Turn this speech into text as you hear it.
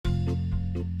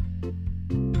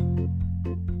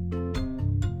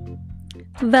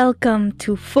Welcome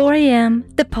to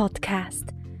 4am, the podcast.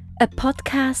 A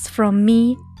podcast from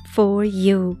me for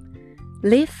you.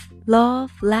 Live,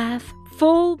 love, laugh,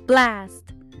 full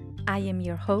blast. I am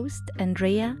your host,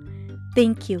 Andrea.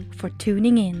 Thank you for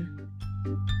tuning in.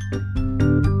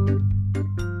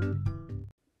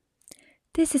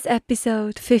 This is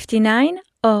episode 59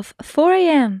 of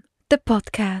 4am, the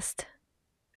podcast.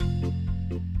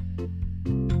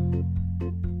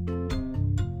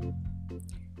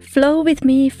 Flow with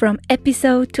me from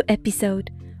episode to episode,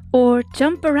 or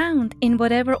jump around in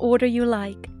whatever order you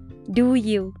like. Do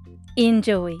you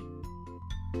enjoy?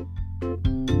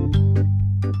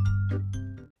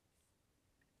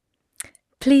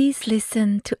 Please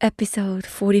listen to episode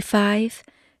 45,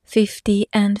 50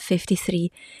 and 53.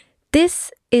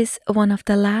 This is one of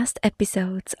the last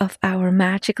episodes of our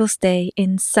magical stay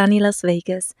in sunny Las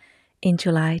Vegas in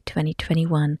July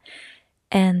 2021.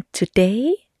 And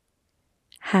today,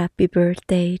 happy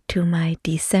birthday to my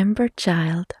December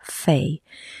child, Faye.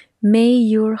 May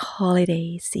your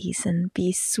holiday season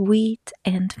be sweet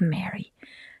and merry.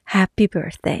 Happy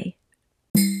birthday.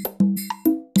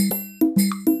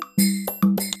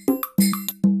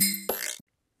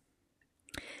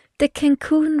 The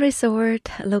Cancun Resort,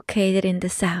 located in the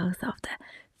south of the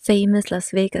famous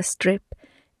Las Vegas Strip,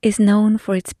 is known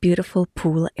for its beautiful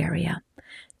pool area.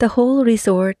 The whole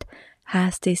resort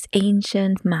has this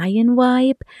ancient Mayan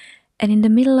vibe, and in the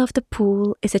middle of the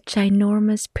pool is a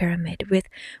ginormous pyramid with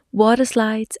water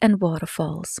slides and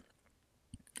waterfalls.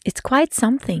 It's quite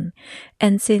something,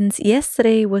 and since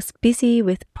yesterday was busy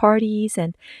with parties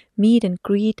and meet and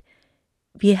greet,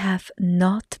 we have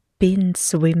not been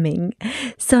swimming.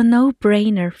 So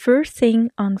no-brainer, first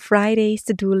thing on Friday's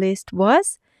to-do list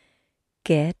was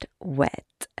get wet.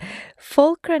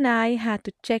 Volker and I had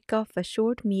to check off a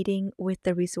short meeting with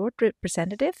the resort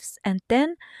representatives, and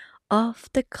then off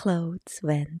the clothes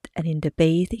went, and in the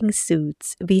bathing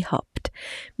suits we hopped.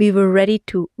 We were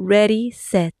ready,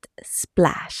 set,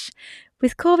 splash.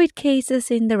 With COVID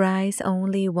cases in the rise,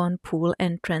 only one pool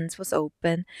entrance was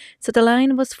open, so the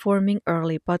line was forming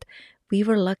early, but we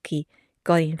were lucky,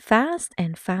 got in fast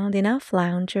and found enough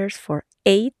loungers for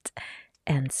 8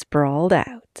 and sprawled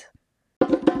out.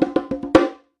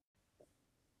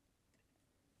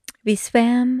 We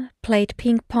swam, played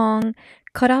ping pong,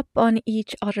 caught up on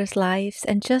each other's lives,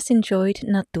 and just enjoyed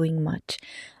not doing much.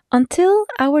 Until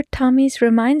our tummies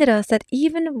reminded us that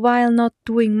even while not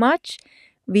doing much,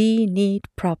 we need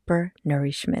proper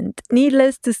nourishment.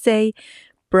 Needless to say,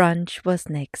 brunch was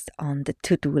next on the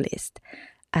to-do list.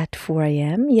 At 4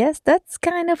 a.m., yes, that's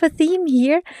kind of a theme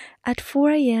here. At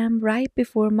 4 a.m., right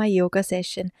before my yoga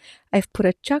session, I've put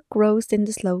a chuck roast in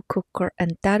the slow cooker,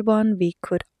 and that one we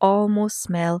could almost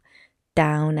smell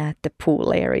down at the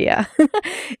pool area.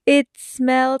 It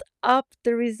smelled up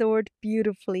the resort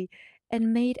beautifully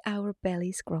and made our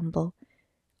bellies grumble.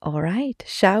 All right,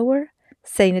 shower,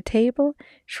 setting the table,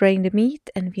 shredding the meat,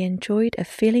 and we enjoyed a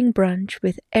filling brunch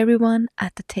with everyone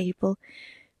at the table.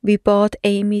 We bought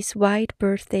Amy's white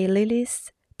birthday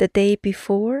lilies the day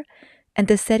before, and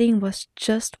the setting was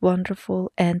just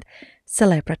wonderful and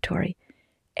celebratory.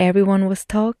 Everyone was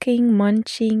talking,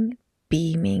 munching,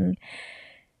 beaming.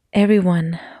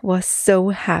 Everyone was so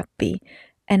happy,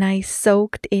 and I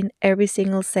soaked in every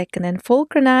single second, and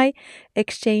Volker and I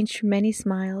exchanged many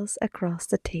smiles across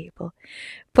the table.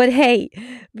 But hey,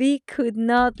 we could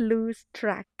not lose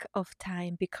track of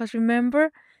time, because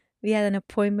remember, we had an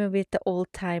appointment with the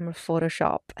old-timer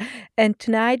Photoshop. And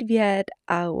tonight we had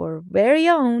our very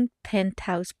own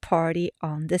penthouse party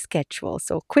on the schedule.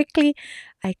 So quickly,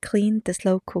 I cleaned the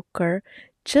slow cooker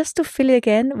just to fill it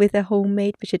again with a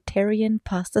homemade vegetarian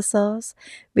pasta sauce,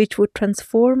 which would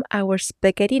transform our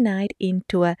spaghetti night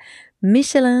into a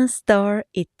Michelin star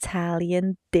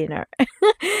Italian dinner.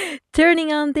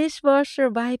 Turning on dishwasher,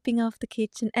 wiping off the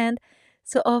kitchen, and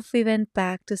so off we went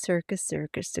back to Circus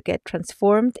to get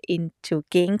transformed into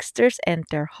gangsters and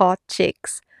their hot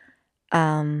chicks.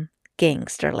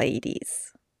 Gangster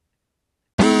ladies.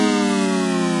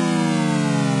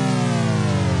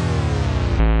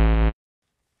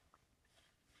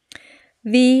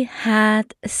 We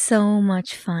had so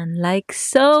much fun, like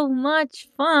so much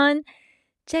fun.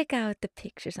 Check out the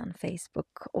pictures on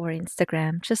Facebook or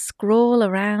Instagram. Just scroll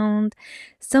around.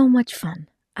 So much fun.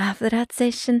 After that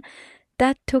session,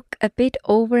 that took a bit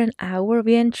over an hour.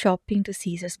 We went shopping to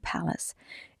Caesar's Palace.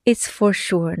 It's for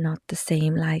sure not the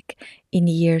same like in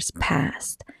years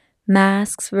past.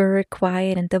 Masks were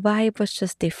required and the vibe was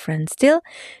just different. Still,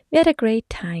 we had a great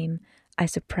time. I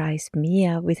surprised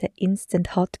Mia with an instant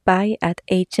hot buy at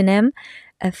H&M,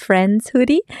 a friend's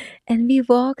hoodie, and we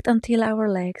walked until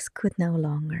our legs could no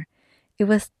longer. it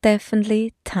was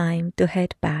definitely time to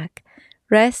head back,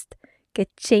 rest, get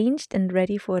changed, and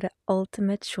ready for the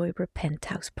ultimate Schäuber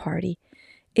penthouse party.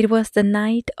 It was the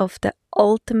night of the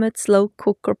ultimate slow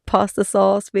cooker pasta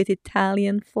sauce with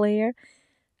Italian flair,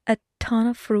 a ton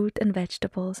of fruit and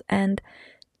vegetables, and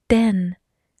then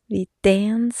we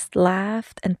danced,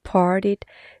 laughed, and partied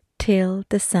till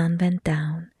the sun went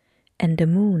down and the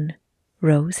moon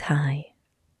rose high.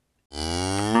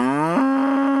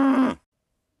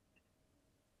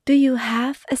 Do you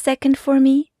have a second for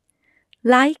me?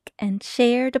 Like and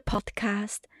share the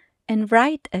podcast and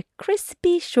write a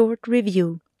crispy short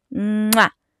review.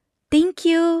 Mwah! Thank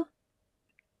you!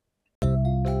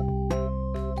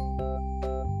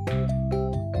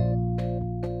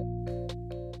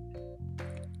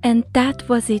 And that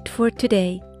was it for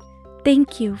today.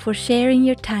 Thank you for sharing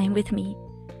your time with me.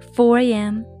 4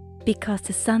 a.m. because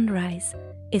the sunrise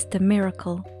is the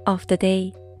miracle of the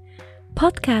day.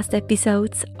 Podcast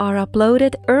episodes are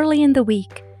uploaded early in the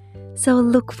week, so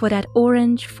look for that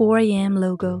orange 4 a.m.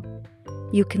 logo.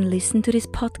 You can listen to this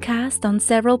podcast on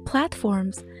several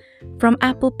platforms, from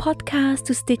Apple Podcasts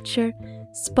to Stitcher,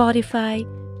 Spotify,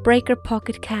 Breaker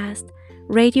Pocket Cast,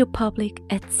 Radio Public,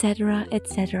 etc.,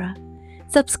 etc.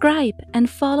 Subscribe and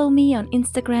follow me on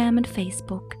Instagram and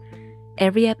Facebook.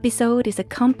 Every episode is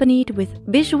accompanied with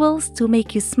visuals to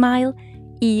make you smile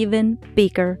even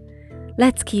bigger.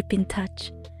 Let's keep in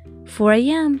touch. 4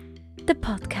 a.m. the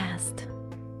podcast.